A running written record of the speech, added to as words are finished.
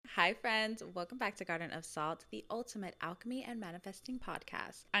Hi, friends. Welcome back to Garden of Salt, the ultimate alchemy and manifesting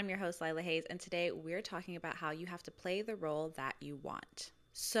podcast. I'm your host, Lila Hayes, and today we're talking about how you have to play the role that you want.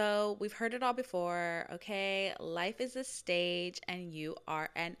 So, we've heard it all before, okay? Life is a stage and you are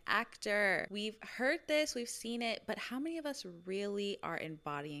an actor. We've heard this, we've seen it, but how many of us really are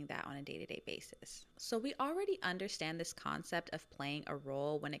embodying that on a day-to-day basis? So, we already understand this concept of playing a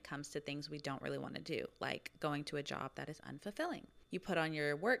role when it comes to things we don't really want to do, like going to a job that is unfulfilling. You put on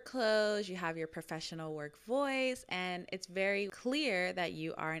your work clothes, you have your professional work voice, and it's very clear that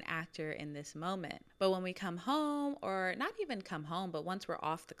you are an actor in this moment. But when we come home, or not even come home, but once we're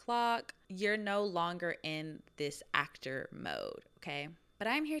off the clock, you're no longer in this actor mode, okay? But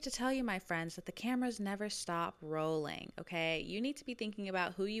I'm here to tell you, my friends, that the cameras never stop rolling, okay? You need to be thinking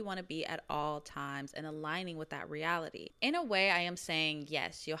about who you want to be at all times and aligning with that reality. In a way, I am saying,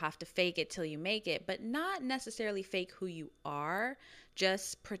 yes, you'll have to fake it till you make it, but not necessarily fake who you are.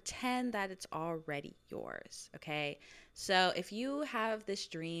 Just pretend that it's already yours, okay? So if you have this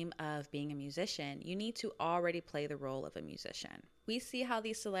dream of being a musician, you need to already play the role of a musician. We see how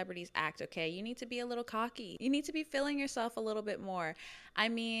these celebrities act, okay? You need to be a little cocky. You need to be feeling yourself a little bit more. I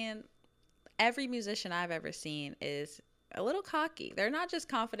mean, every musician I've ever seen is a little cocky. They're not just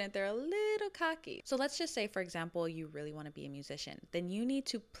confident, they're a little cocky. So let's just say, for example, you really want to be a musician. Then you need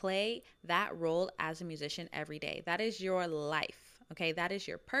to play that role as a musician every day. That is your life. Okay, that is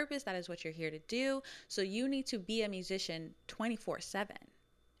your purpose. That is what you're here to do. So you need to be a musician 24/7.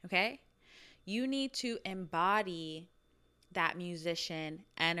 Okay? You need to embody that musician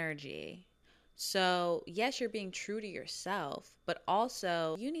energy. So, yes, you're being true to yourself, but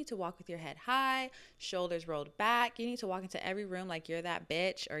also you need to walk with your head high, shoulders rolled back. You need to walk into every room like you're that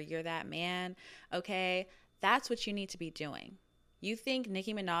bitch or you're that man. Okay? That's what you need to be doing. You think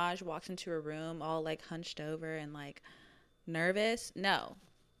Nicki Minaj walks into a room all like hunched over and like nervous? No,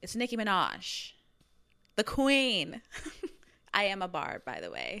 it's Nicki Minaj, the queen. I am a barb, by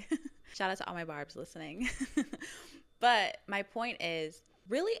the way. Shout out to all my barbs listening. But my point is,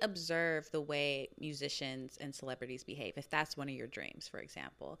 really observe the way musicians and celebrities behave, if that's one of your dreams, for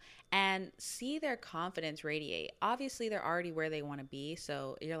example, and see their confidence radiate. Obviously, they're already where they want to be,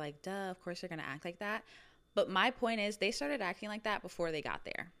 so you're like, duh, of course they're going to act like that. But my point is, they started acting like that before they got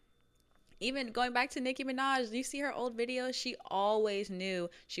there. Even going back to Nicki Minaj, you see her old videos, she always knew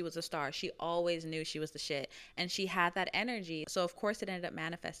she was a star. She always knew she was the shit. And she had that energy. So, of course, it ended up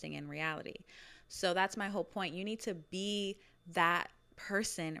manifesting in reality. So, that's my whole point. You need to be that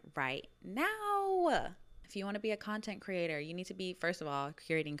person right now. If you want to be a content creator, you need to be, first of all,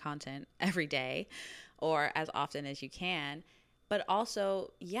 creating content every day or as often as you can. But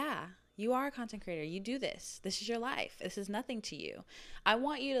also, yeah, you are a content creator. You do this. This is your life. This is nothing to you. I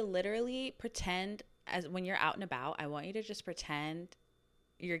want you to literally pretend, as when you're out and about, I want you to just pretend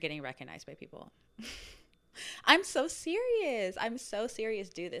you're getting recognized by people. I'm so serious. I'm so serious.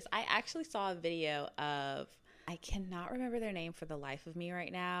 Do this. I actually saw a video of, I cannot remember their name for the life of me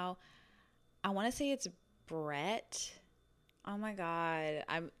right now. I want to say it's Brett. Oh my God.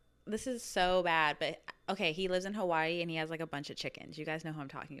 This is so bad, but okay, he lives in Hawaii and he has like a bunch of chickens. You guys know who I'm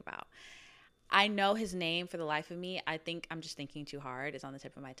talking about. I know his name for the life of me. I think I'm just thinking too hard. It's on the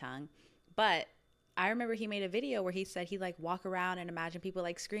tip of my tongue. But I remember he made a video where he said he like walk around and imagine people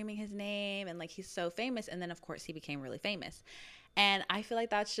like screaming his name and like he's so famous. And then of course he became really famous. And I feel like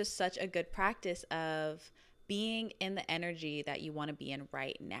that's just such a good practice of being in the energy that you want to be in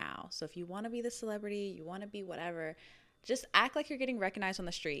right now. So if you want to be the celebrity, you want to be whatever, just act like you're getting recognized on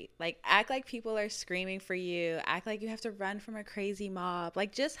the street. Like, act like people are screaming for you. Act like you have to run from a crazy mob.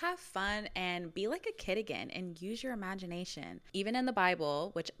 Like, just have fun and be like a kid again and use your imagination. Even in the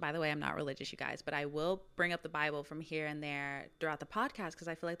Bible, which, by the way, I'm not religious, you guys, but I will bring up the Bible from here and there throughout the podcast because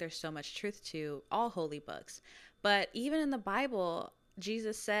I feel like there's so much truth to all holy books. But even in the Bible,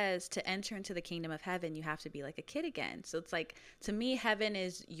 Jesus says to enter into the kingdom of heaven, you have to be like a kid again. So it's like, to me, heaven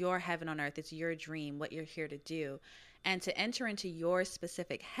is your heaven on earth. It's your dream, what you're here to do. And to enter into your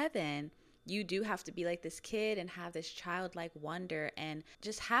specific heaven, you do have to be like this kid and have this childlike wonder and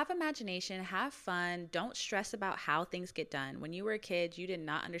just have imagination, have fun. Don't stress about how things get done. When you were a kid, you did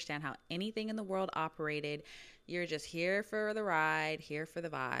not understand how anything in the world operated. You're just here for the ride, here for the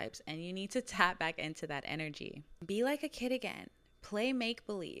vibes, and you need to tap back into that energy. Be like a kid again. Play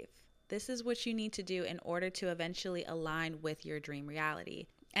make-believe. This is what you need to do in order to eventually align with your dream reality.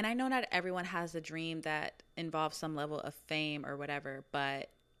 And I know not everyone has a dream that involves some level of fame or whatever, but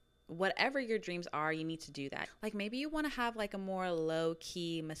whatever your dreams are, you need to do that. Like maybe you want to have like a more low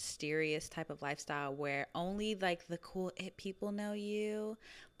key, mysterious type of lifestyle where only like the cool it people know you,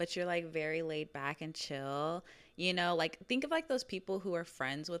 but you're like very laid back and chill. You know, like think of like those people who are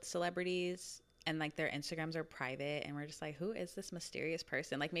friends with celebrities and like their Instagrams are private and we're just like, who is this mysterious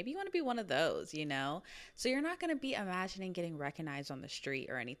person? Like maybe you want to be one of those, you know? So you're not going to be imagining getting recognized on the street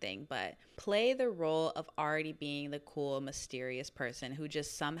or anything, but play the role of already being the cool, mysterious person who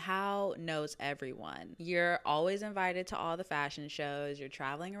just somehow knows everyone. You're always invited to all the fashion shows, you're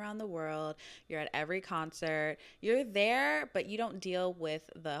traveling around the world, you're at every concert, you're there, but you don't deal with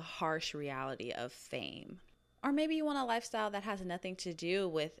the harsh reality of fame. Or maybe you want a lifestyle that has nothing to do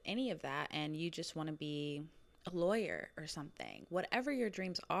with any of that and you just want to be a lawyer or something. Whatever your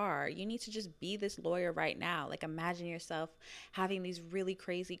dreams are, you need to just be this lawyer right now. Like imagine yourself having these really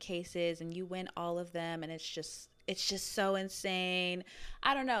crazy cases and you win all of them and it's just so insane.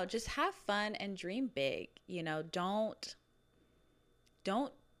 I don't know, just have fun and dream big. You know, don't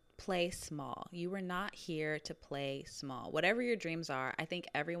play small. You were not here to play small. Whatever your dreams are, I think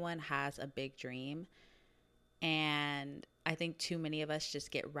everyone has a big dream. And I think too many of us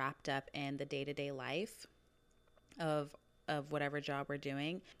just get wrapped up in the day-to-day life of whatever job we're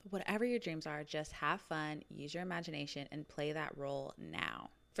doing. Whatever your dreams are, just have fun, use your imagination, and play that role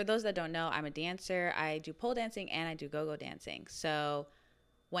now. For those that don't know, I'm a dancer. I do pole dancing and I do go-go dancing. So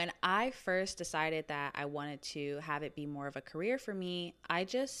when I first decided that I wanted to have it be more of a career for me, I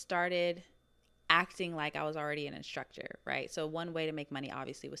just started acting like I was already an instructor, right? So one way to make money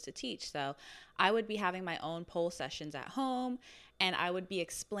obviously was to teach. So I would be having my own pole sessions at home and I would be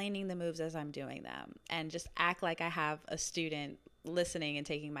explaining the moves as I'm doing them and just act like I have a student listening and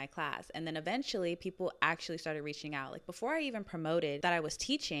taking my class. And then eventually people actually started reaching out. Like before I even promoted that I was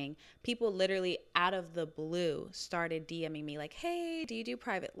teaching, people literally out of the blue started DMing me like, hey, do you do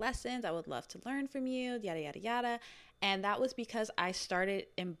private lessons? I would love to learn from you, yada, yada, yada. And that was because I started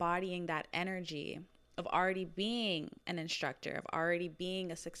embodying that energy of already being an instructor, of already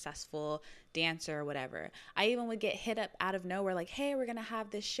being a successful dancer or whatever. I even would get hit up out of nowhere like, hey, we're going to have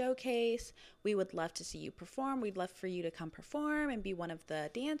this showcase. We would love to see you perform. We'd love for you to come perform and be one of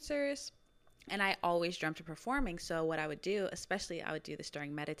the dancers. And I always dreamt of performing. So what I would do, especially I would do this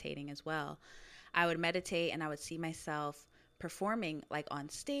during meditating as well. I would meditate and I would see myself performing like on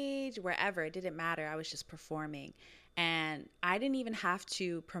stage, wherever. It didn't matter. I was just performing. And I didn't even have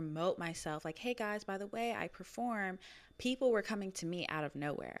to promote myself like, hey guys, by the way, I perform. People were coming to me out of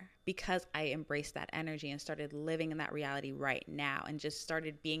nowhere because I embraced that energy and started living in that reality right now and just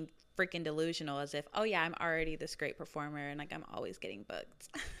started being freaking delusional as if, oh yeah, I'm already this great performer and like I'm always getting booked.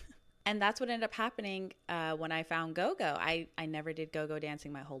 And that's what ended up happening when I found go-go. I never did go-go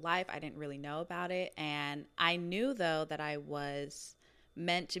dancing my whole life. I didn't really know about it. And I knew though that I was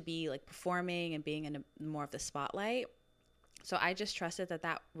meant to be like performing and being in more of the spotlight. So I just trusted that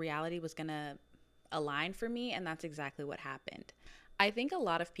that reality was going to align for me. And that's exactly what happened. I think a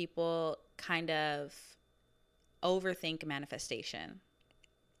lot of people kind of overthink manifestation.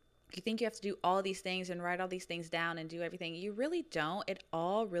 You think you have to do all these things and write all these things down and do everything. You really don't. It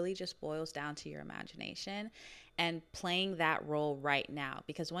all really just boils down to your imagination and playing that role right now.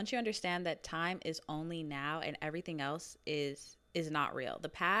 Because once you understand that time is only now and everything else is not real. The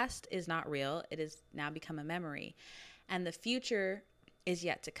past is not real. It has now become a memory. And the future is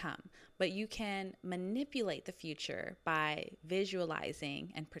yet to come. But you can manipulate the future by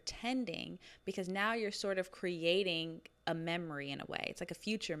visualizing and pretending, because now you're sort of creating a memory in a way. It's like a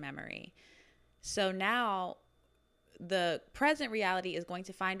future memory. So now the present reality is going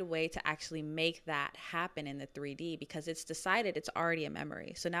to find a way to actually make that happen in the 3D because it's decided it's already a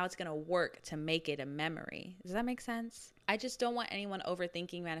memory. So now it's going to work to make it a memory. Does that make sense? I just don't want anyone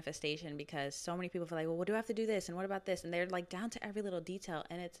overthinking manifestation because so many people feel like, well, what do I have to do this? And what about this? And they're like down to every little detail.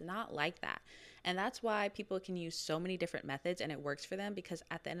 And it's not like that. And that's why people can use so many different methods and it works for them, because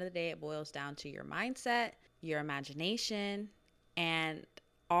at the end of the day, it boils down to your mindset, your imagination, and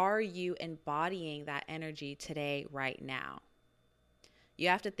are you embodying that energy today, right now? You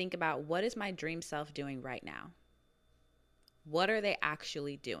have to think about, what is my dream self doing right now? What are they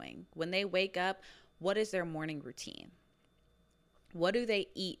actually doing? When they wake up, what is their morning routine? What do they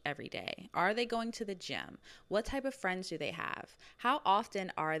eat every day? Are they going to the gym? What type of friends do they have? How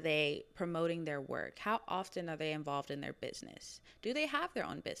often are they promoting their work? How often are they involved in their business? Do they have their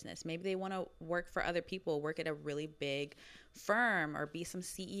own business? Maybe they want to work for other people, work at a really big firm or be some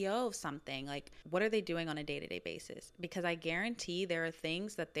CEO of something. Like, what are they doing on a day-to-day basis? Because I guarantee there are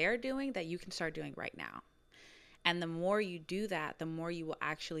things that they're doing that you can start doing right now. And the more you do that, the more you will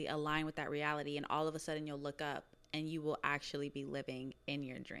actually align with that reality. And all of a sudden you'll look up and you will actually be living in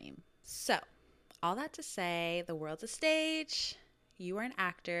your dream. So, all that to say, the world's a stage. You are an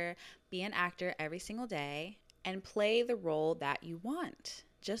actor. Be an actor every single day and play the role that you want.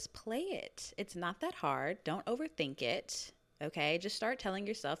 Just play it. It's not that hard. Don't overthink it. Okay? Just start telling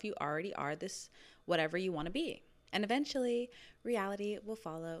yourself you already are this whatever you want to be. And eventually, reality will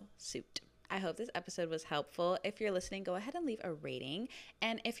follow suit. I hope this episode was helpful. If you're listening, go ahead and leave a rating.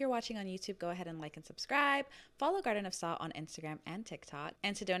 And if you're watching on YouTube, go ahead and like and subscribe. Follow Garden of Salt on Instagram and TikTok.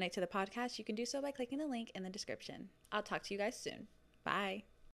 And to donate to the podcast, you can do so by clicking the link in the description. I'll talk to you guys soon. Bye.